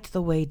 right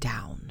the way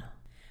down."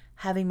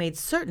 Having made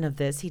certain of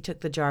this, he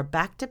took the jar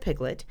back to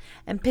Piglet,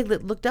 and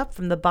Piglet looked up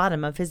from the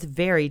bottom of his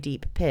very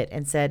deep pit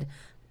and said,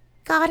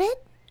 "Got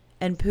it?"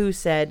 And Pooh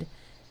said,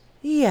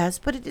 "Yes,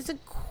 but it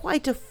isn't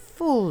quite a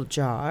full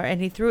jar," and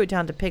he threw it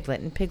down to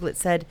Piglet, and Piglet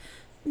said,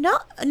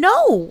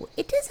 No,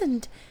 it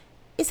isn't.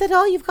 Is that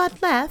all you've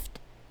got left?"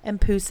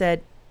 And Pooh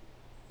said,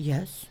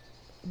 "Yes,"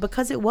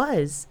 because it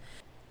was.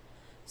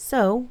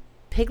 So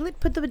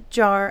Piglet put the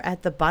jar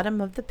at the bottom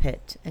of the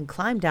pit and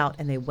climbed out,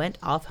 and they went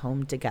off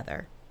home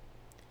together.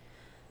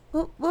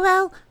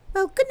 Well,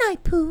 good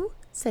night, Pooh,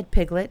 said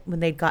Piglet when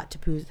they got to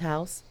Pooh's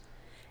house.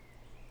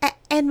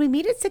 And we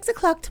meet at 6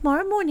 o'clock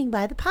tomorrow morning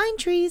by the pine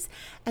trees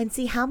and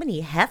see how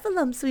many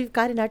heffalumps we've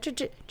got in our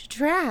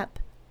trap.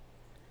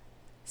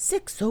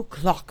 6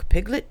 o'clock,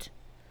 Piglet.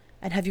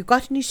 And have you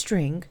got any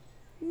string?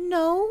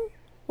 No.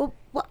 Well,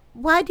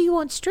 why do you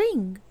want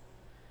string?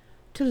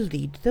 To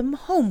lead them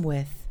home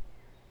with.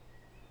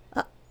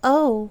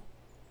 Oh.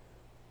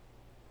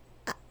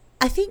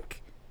 I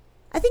think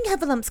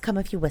heffalumps come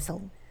if you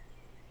whistle.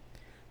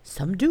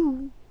 Some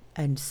do,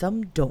 and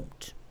some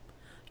don't.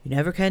 You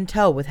never can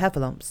tell with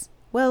heffalumps.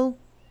 Well,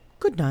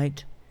 good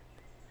night.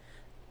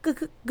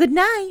 Good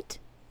night.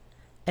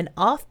 And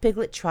off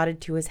Piglet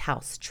trotted to his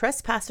house,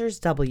 Trespassers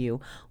W,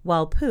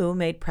 while Pooh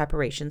made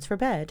preparations for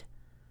bed.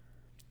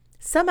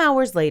 Some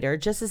hours later,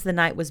 just as the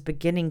night was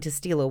beginning to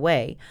steal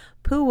away,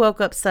 Pooh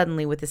woke up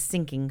suddenly with a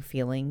sinking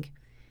feeling.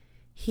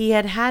 He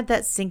had had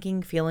that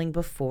sinking feeling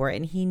before,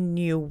 and he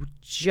knew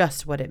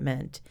just what it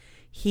meant.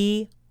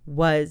 He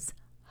was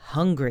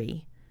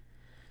hungry.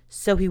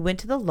 So he went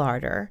to the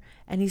larder,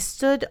 and he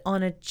stood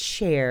on a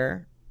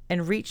chair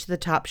and reached the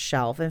top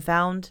shelf and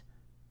found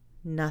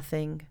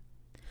nothing.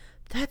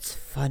 That's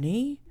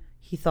funny,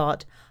 he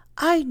thought.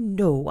 I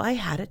know I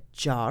had a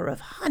jar of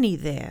honey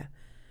there.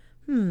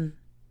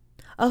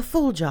 A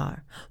full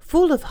jar,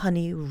 full of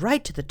honey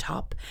right to the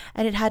top,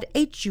 and it had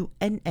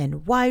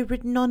HUNNY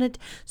written on it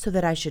so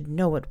that I should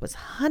know it was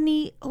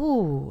honey.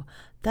 Oh,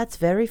 that's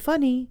very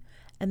funny.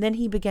 And then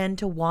he began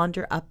to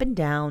wander up and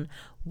down,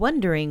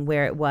 wondering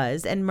where it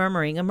was and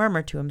murmuring a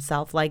murmur to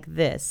himself like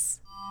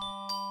this.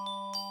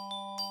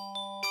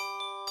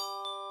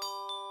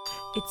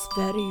 It's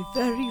very,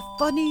 very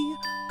funny,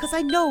 'cause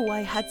I know I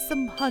had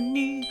some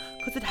honey,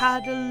 'cause it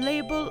had a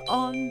label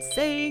on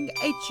saying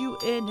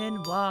HUNNY.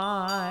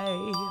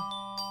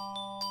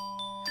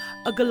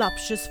 A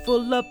galoptious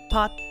full of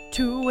pot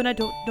too, and I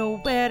don't know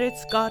where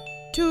it's got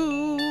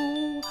to.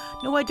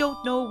 No, I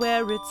don't know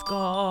where it's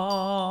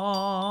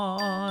gone.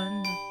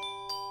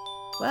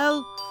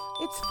 Well,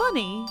 it's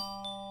funny.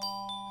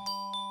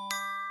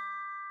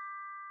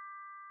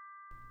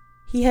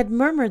 He had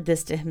murmured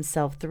this to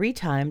himself 3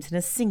 times in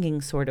a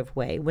singing sort of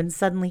way, when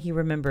suddenly he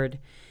remembered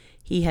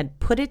he had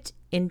put it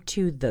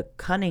into the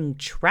cunning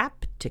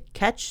trap to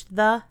catch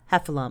the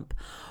heffalump.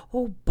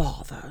 Oh,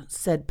 bother,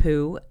 said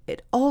Pooh.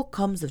 It all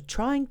comes of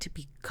trying to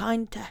be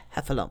kind to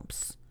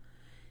heffalumps.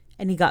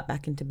 And he got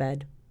back into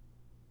bed.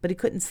 But he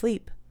couldn't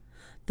sleep.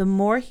 The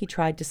more he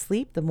tried to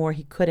sleep, the more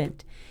he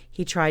couldn't.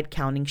 He tried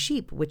counting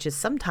sheep, which is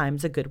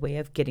sometimes a good way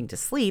of getting to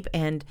sleep,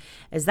 and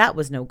as that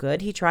was no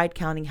good, he tried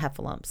counting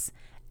heffalumps.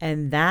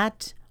 And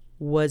that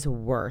was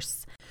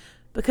worse,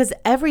 because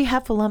every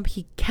heffalump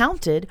he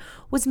counted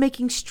was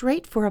making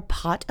straight for a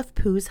pot of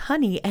Pooh's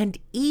honey and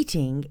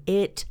eating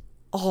it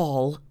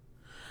all.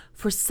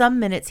 For some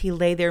minutes he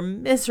lay there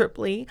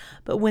miserably,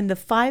 but when the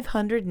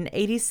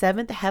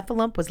 587th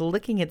heffalump was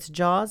licking its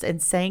jaws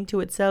and saying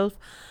to itself,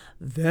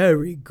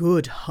 "Very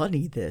good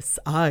honey this,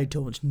 I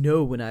don't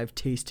know when I've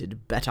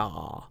tasted better,"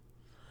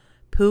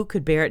 Pooh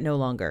could bear it no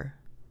longer.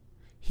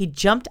 He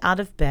jumped out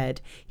of bed,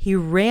 he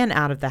ran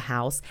out of the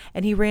house,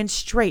 and he ran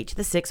straight to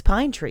the 6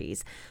 pine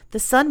trees. The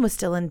sun was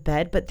still in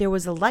bed, but there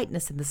was a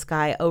lightness in the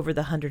sky over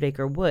the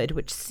 100-acre wood,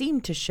 which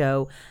seemed to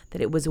show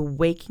that it was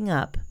waking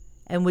up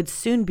and would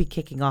soon be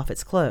kicking off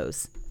its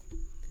clothes.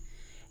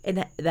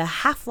 In the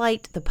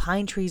half-light, the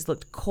pine trees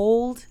looked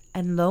cold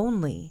and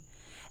lonely,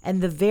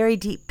 and the very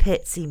deep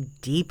pit seemed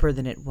deeper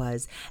than it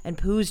was, and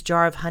Pooh's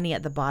jar of honey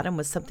at the bottom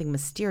was something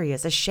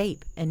mysterious, a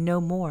shape, and no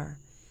more.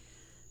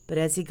 But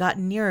as he got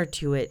nearer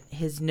to it,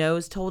 his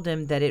nose told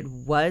him that it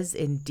was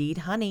indeed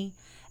honey,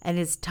 and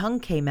his tongue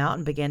came out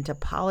and began to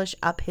polish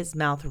up his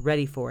mouth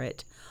ready for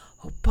it.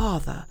 "Oh,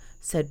 bother,"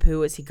 said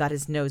Pooh as he got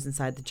his nose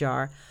inside the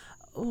jar.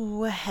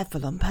 "Oh, a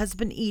heffalump has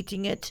been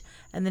eating it."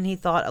 And then he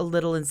thought a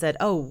little and said,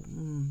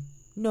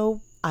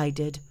 No, I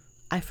did.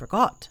 I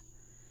forgot."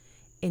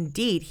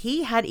 Indeed,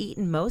 he had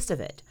eaten most of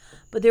it,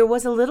 but there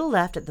was a little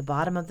left at the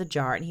bottom of the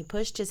jar, and he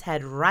pushed his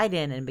head right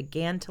in and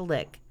began to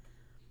lick.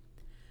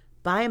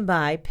 By and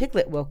by,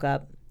 Piglet woke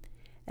up.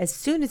 As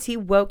soon as he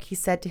woke, he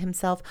said to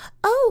himself,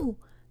 "Oh!"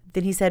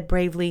 Then he said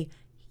bravely,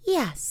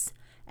 "Yes."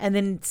 And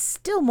then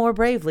still more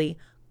bravely,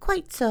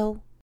 "Quite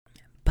so."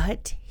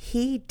 But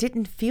he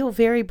didn't feel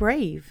very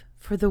brave,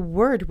 for the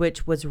word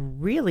which was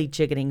really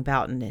jiggetting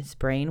about in his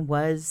brain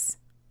was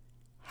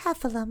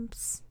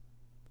heffalumps.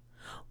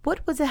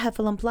 What was a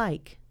heffalump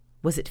like?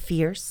 Was it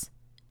fierce?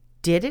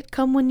 Did it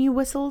come when you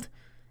whistled?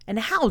 And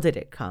how did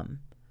it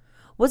come?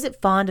 Was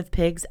it fond of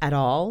pigs at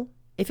all?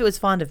 If it was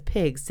fond of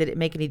pigs, did it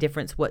make any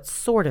difference what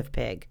sort of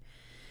pig?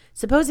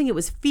 Supposing it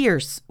was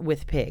fierce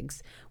with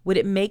pigs, would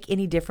it make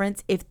any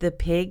difference if the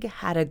pig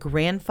had a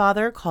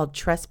grandfather called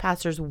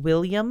Trespassers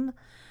William?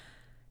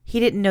 He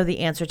didn't know the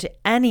answer to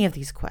any of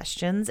these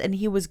questions, and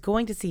he was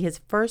going to see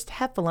his first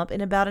heffalump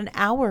in about an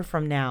hour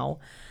from now.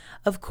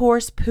 Of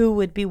course, Pooh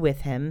would be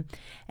with him,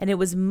 and it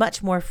was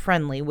much more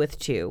friendly with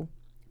 2.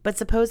 But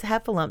suppose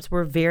heffalumps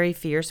were very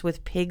fierce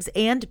with pigs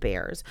and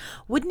bears.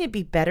 Wouldn't it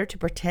be better to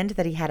pretend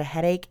that he had a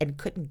headache and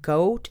couldn't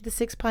go to the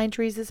 6 pine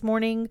trees this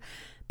morning?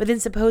 But then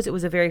suppose it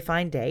was a very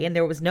fine day and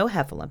there was no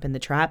heffalump in the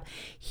trap.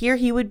 Here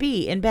he would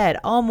be in bed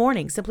all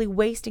morning, simply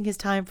wasting his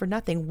time for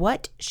nothing.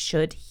 What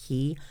should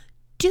he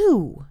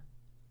do?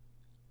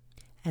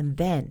 And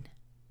then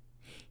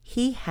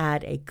he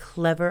had a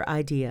clever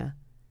idea.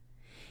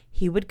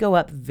 He would go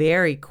up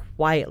very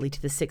quietly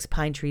to the 6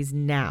 pine trees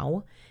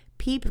now,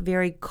 peep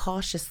very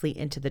cautiously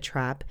into the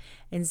trap,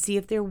 and see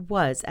if there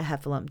was a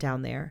heffalump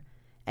down there.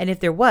 And if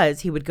there was,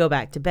 he would go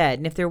back to bed,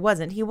 and if there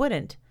wasn't, he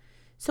wouldn't.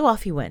 So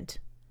off he went.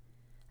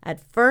 At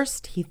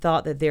first, he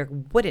thought that there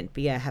wouldn't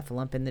be a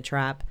heffalump in the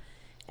trap,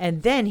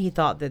 and then he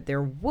thought that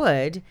there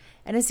would,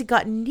 and as he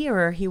got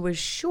nearer, he was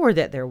sure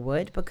that there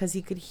would, because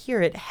he could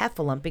hear it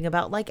heffalumping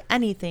about like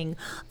anything.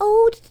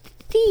 Oh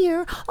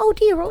dear, oh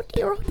dear, oh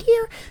dear, oh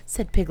dear,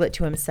 said Piglet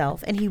to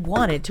himself, and he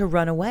wanted to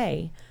run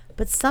away.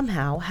 But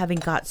somehow, having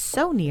got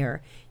so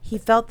near, he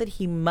felt that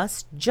he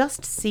must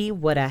just see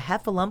what a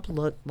heffalump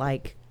looked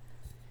like.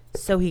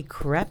 So he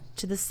crept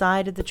to the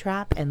side of the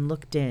trap and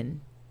looked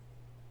in.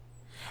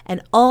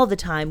 And all the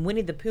time,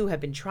 Winnie the Pooh had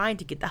been trying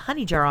to get the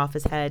honey jar off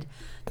his head.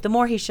 The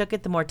more he shook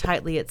it, the more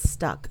tightly it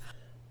stuck.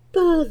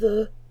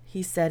 "Bother,"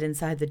 he said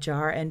inside the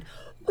jar, and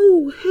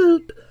 "Oh,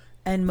 help,"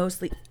 and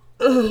mostly,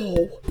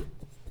 "Oh."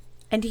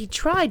 And he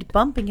tried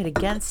bumping it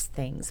against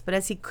things, but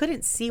as he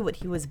couldn't see what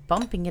he was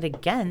bumping it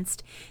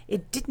against,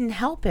 it didn't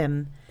help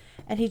him.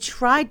 And he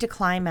tried to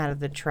climb out of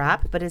the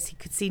trap, but as he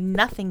could see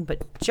nothing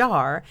but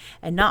jar,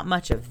 and not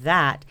much of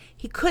that,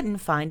 he couldn't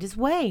find his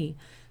way.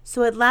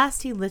 So at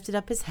last he lifted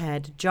up his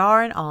head,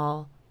 jar and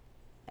all,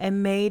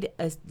 and made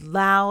a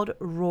loud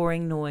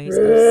roaring noise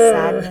of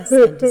sadness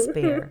and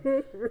despair.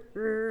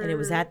 And it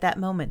was at that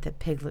moment that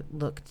Piglet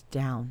looked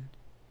down.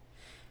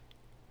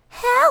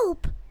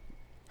 "Help!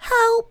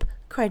 Help!"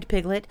 cried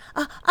Piglet.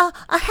 A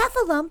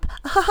heffalump!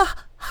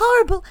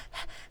 Horrible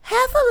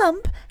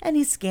heffalump!" And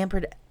he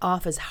scampered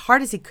off as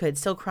hard as he could,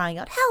 still crying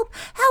out, "Help!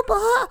 Help!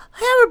 A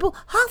horrible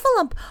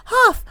heffalump!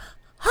 Huff!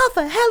 Huff!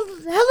 A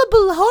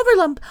hellable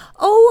horrorlump!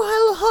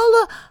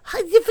 Oh,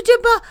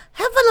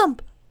 heffalump!"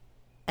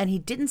 And he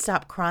didn't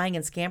stop crying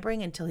and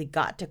scampering until he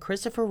got to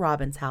Christopher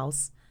Robin's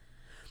house.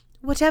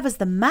 "Whatever's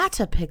the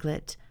matter,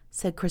 Piglet?"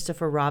 said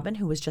Christopher Robin,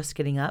 who was just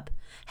getting up.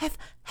 Hef,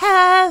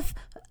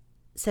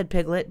 said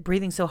Piglet,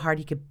 breathing so hard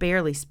he could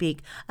barely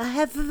speak. A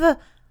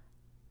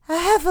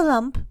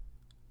heffalump.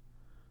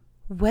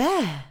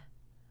 Where?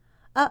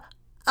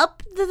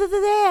 Up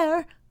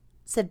there,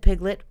 said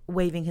Piglet,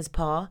 waving his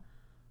paw.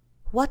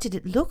 What did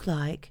it look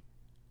like?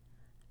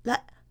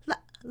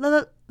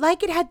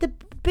 Like it had the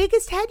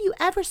biggest head you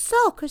ever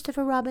saw,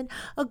 Christopher Robin.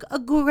 A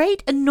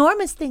great,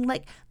 enormous thing,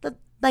 like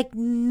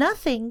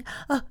nothing.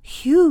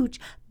 Huge,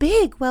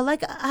 big, well,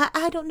 like,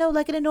 I don't know,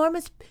 like an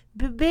enormous,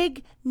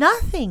 big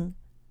nothing.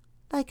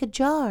 Like a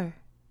jar.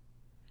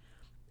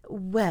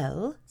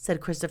 Well, said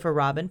Christopher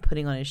Robin,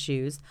 putting on his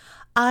shoes,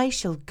 I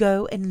shall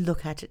go and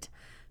look at it.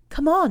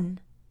 Come on.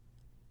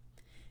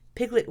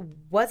 Piglet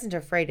wasn't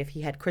afraid if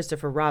he had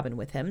Christopher Robin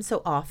with him,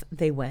 so off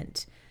they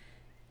went.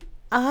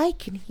 I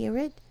can hear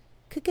it.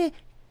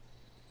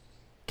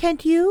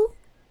 Can't you?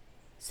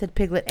 Said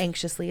Piglet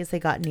anxiously as they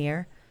got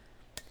near.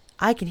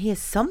 I can hear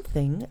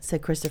something,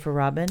 said Christopher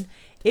Robin.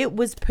 It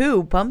was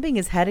Pooh bumping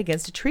his head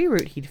against a tree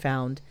root he'd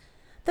found.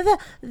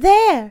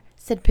 There,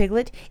 said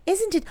Piglet.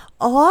 Isn't it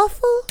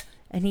awful?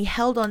 And he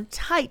held on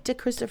tight to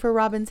Christopher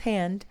Robin's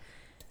hand.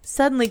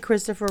 Suddenly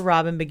Christopher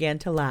Robin began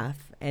to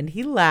laugh, and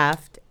he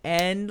laughed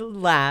and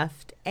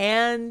laughed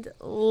and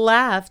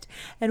laughed,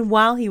 and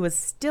while he was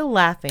still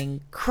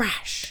laughing,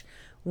 crash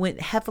went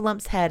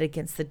Heffalump's head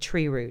against the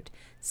tree root.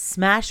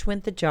 Smash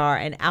went the jar,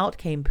 and out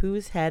came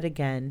Pooh's head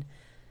again.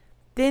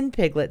 Then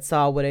Piglet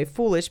saw what a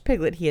foolish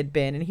piglet he had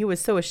been, and he was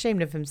so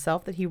ashamed of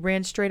himself that he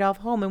ran straight off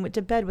home and went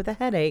to bed with a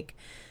headache.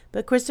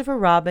 But Christopher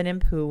Robin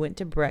and Pooh went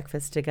to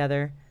breakfast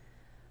together.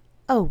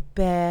 "Oh,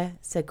 Bear,"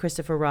 said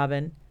Christopher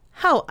Robin,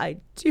 "how I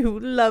do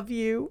love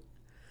you."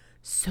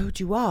 "So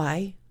do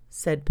I,"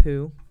 said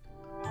Pooh.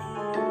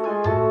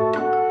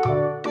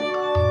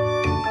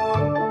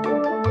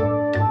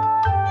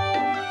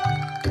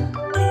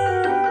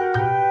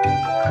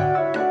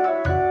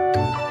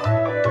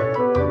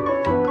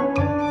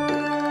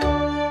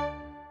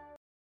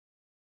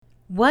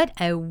 What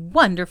a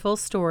wonderful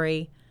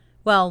story.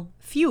 Well,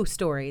 few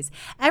stories.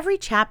 Every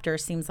chapter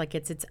seems like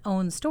it's its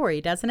own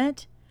story, doesn't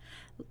it?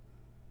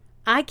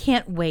 I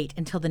can't wait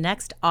until the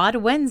next Odd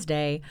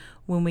Wednesday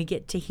when we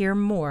get to hear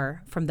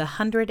more from the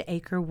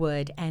 100-Acre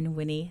Wood and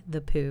Winnie the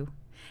Pooh.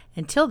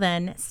 Until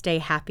then, stay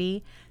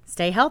happy,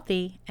 stay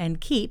healthy, and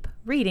keep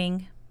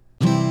reading.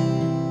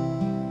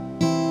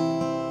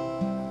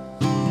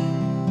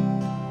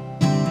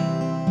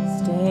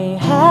 Stay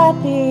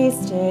happy,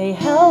 stay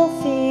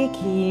healthy,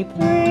 keep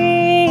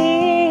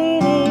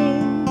reading.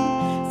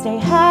 Stay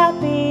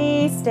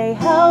happy, stay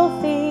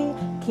healthy,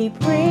 keep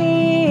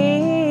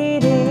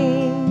reading.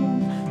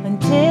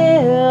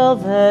 Until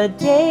the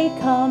day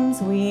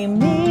comes we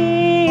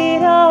meet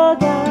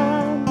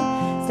again.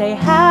 Stay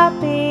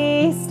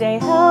happy, stay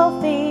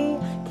healthy,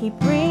 keep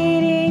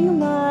reading,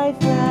 my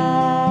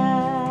friends.